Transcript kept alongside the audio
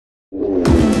My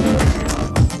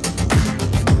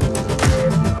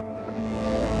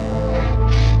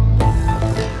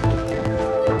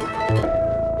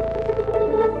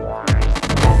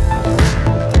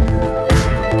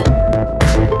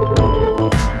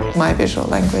visual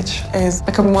language is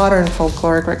like a modern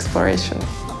folkloric exploration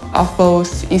of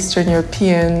both Eastern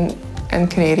European and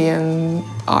Canadian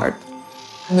art.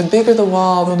 And the bigger the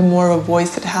wall, the more of a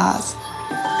voice it has.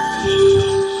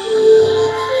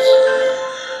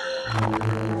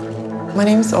 My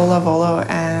name is Ola Volo,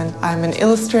 and I'm an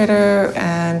illustrator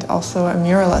and also a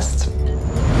muralist.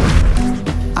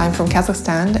 I'm from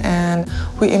Kazakhstan, and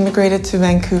we immigrated to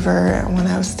Vancouver when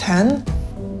I was 10.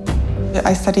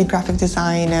 I studied graphic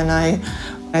design, and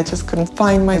I just couldn't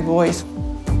find my voice.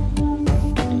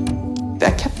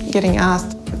 I kept getting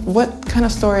asked, what kind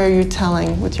of story are you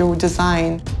telling with your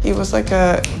design? It was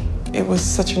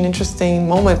such an interesting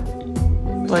moment.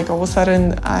 Like all of a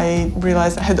sudden, I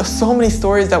realized I had so many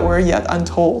stories that were yet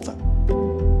untold.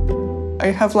 I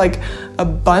have like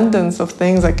abundance of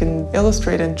things I can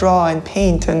illustrate and draw and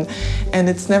paint, and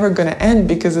it's never gonna end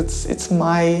because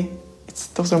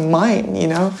those are mine, you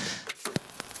know?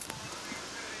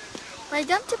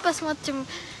 Пойдемте посмотрим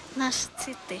наши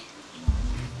цветы.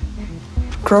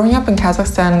 Growing up in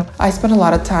Kazakhstan, I spent a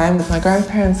lot of time with my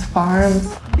grandparents' farms.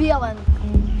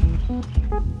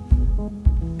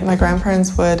 My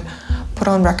grandparents would put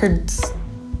on records,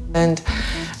 and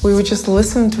we would just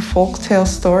listen to folktale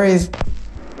stories.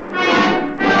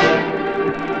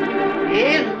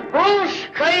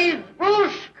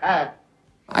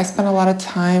 I spent a lot of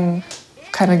time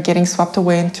kind of getting swept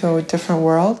away into a different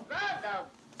world.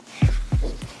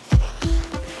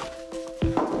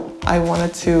 I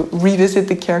wanted to revisit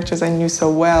the characters I knew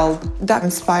so well. That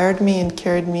inspired me and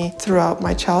carried me throughout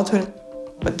my childhood,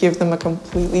 but give them a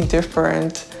completely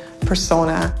different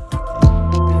persona.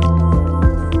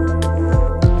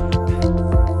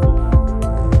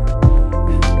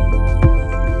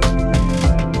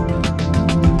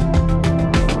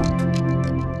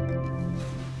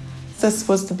 This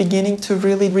was the beginning to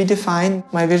really redefine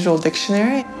my visual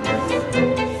dictionary.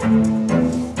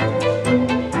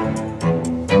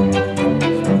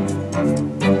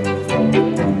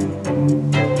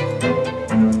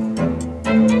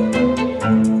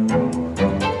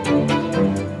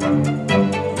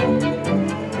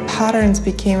 Patterns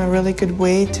became a really good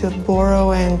way to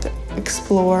borrow and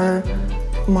explore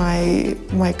my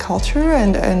culture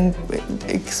and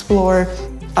explore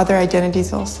other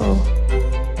identities also.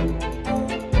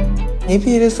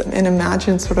 Maybe it is an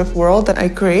imagined sort of world that I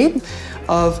create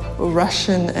of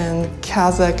Russian and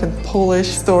Kazakh and Polish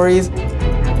stories.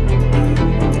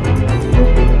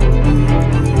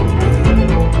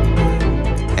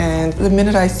 And the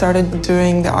minute I started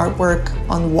doing the artwork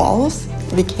on walls,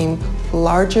 it became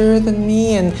larger than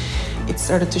me, and it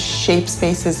started to shape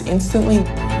spaces instantly.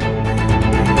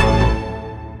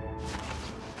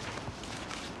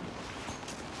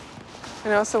 You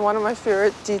know, so one of my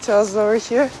favorite details over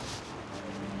here.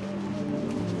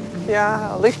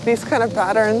 Yeah, like these kind of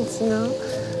patterns, you know.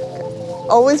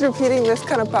 Always repeating this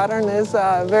kind of pattern is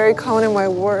very common in my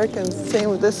work, and same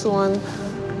with this one.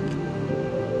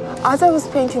 As I was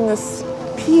painting this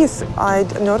piece, I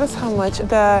noticed how much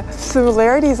the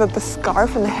similarities that the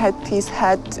scarf and the headpiece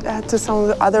had to some of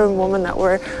the other women that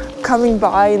were coming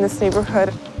by in this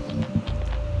neighborhood.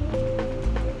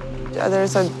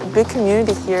 There's a big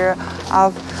community here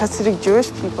of Hasidic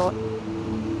Jewish people.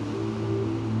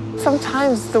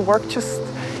 Sometimes the work just,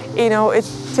 you know, it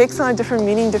takes on a different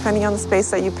meaning depending on the space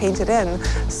that you paint it in.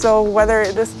 So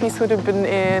whether this piece would have been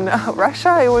in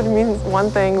Russia, it would mean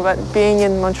one thing, but being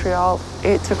in Montreal,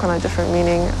 it took on a different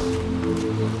meaning.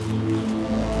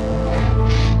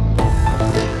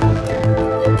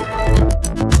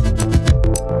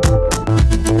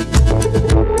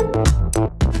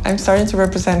 I'm starting to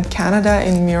represent Canada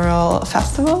in mural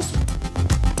festivals.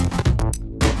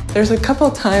 There's a couple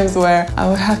of times where I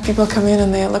would have people come in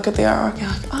and they look at the artwork and you're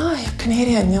like, oh, you're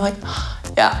Canadian. And you're like, oh,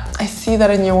 yeah, I see that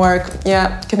in your work.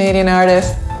 Yeah, Canadian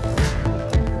artist.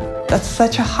 That's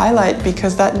such a highlight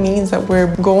because that means that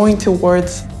we're going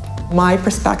towards my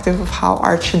perspective of how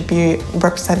art should be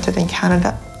represented in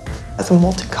Canada. As a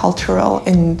multicultural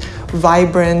and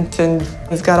vibrant, and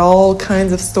it's got all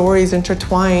kinds of stories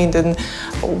intertwined, and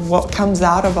what comes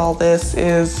out of all this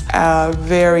is a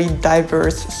very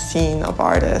diverse scene of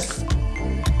artists.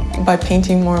 By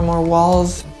painting more and more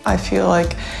walls, I feel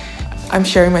like I'm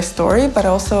sharing my story, but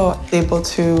also able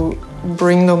to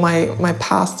bring my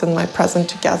past and my present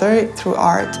together through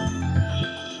art.